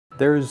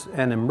There's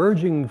an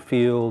emerging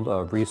field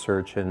of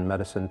research in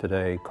medicine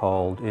today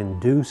called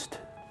induced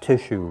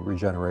tissue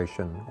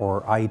regeneration,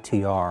 or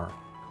ITR.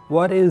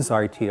 What is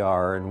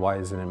ITR and why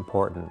is it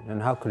important,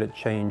 and how could it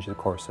change the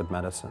course of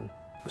medicine?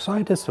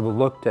 Scientists have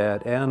looked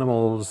at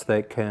animals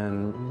that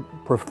can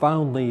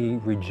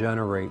profoundly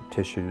regenerate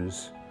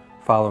tissues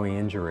following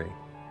injury.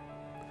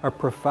 A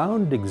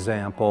profound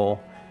example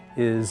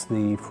is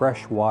the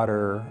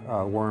freshwater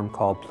worm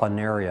called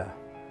Planaria.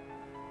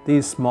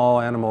 These small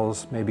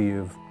animals, maybe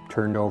you've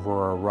turned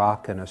over a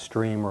rock in a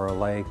stream or a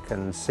lake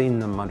and seen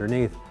them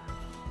underneath,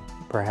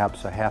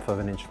 perhaps 1/2 of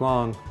an inch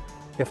long.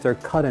 If they're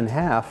cut in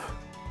half,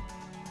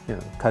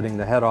 cutting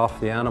the head off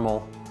the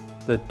animal,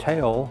 the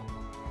tail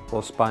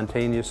will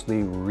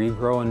spontaneously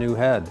regrow a new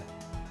head,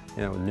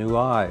 new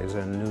eyes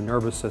and a new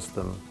nervous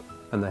system,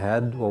 and the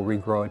head will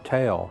regrow a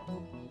tail.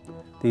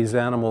 These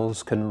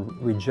animals can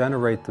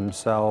regenerate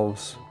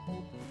themselves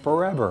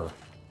forever.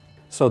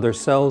 So their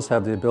cells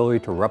have the ability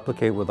to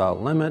replicate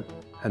without limit,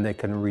 and they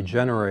can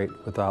regenerate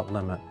without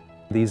limit.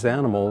 These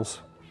animals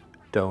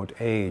don't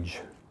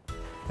age.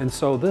 And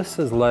so this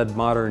has led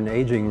modern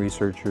aging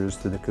researchers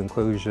to the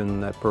conclusion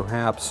that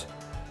perhaps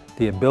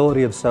the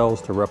ability of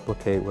cells to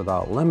replicate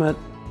without limit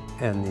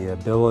and the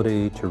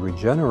ability to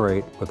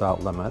regenerate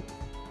without limit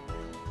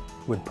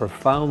would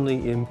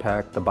profoundly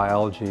impact the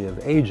biology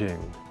of aging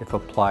if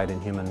applied in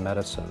human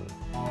medicine.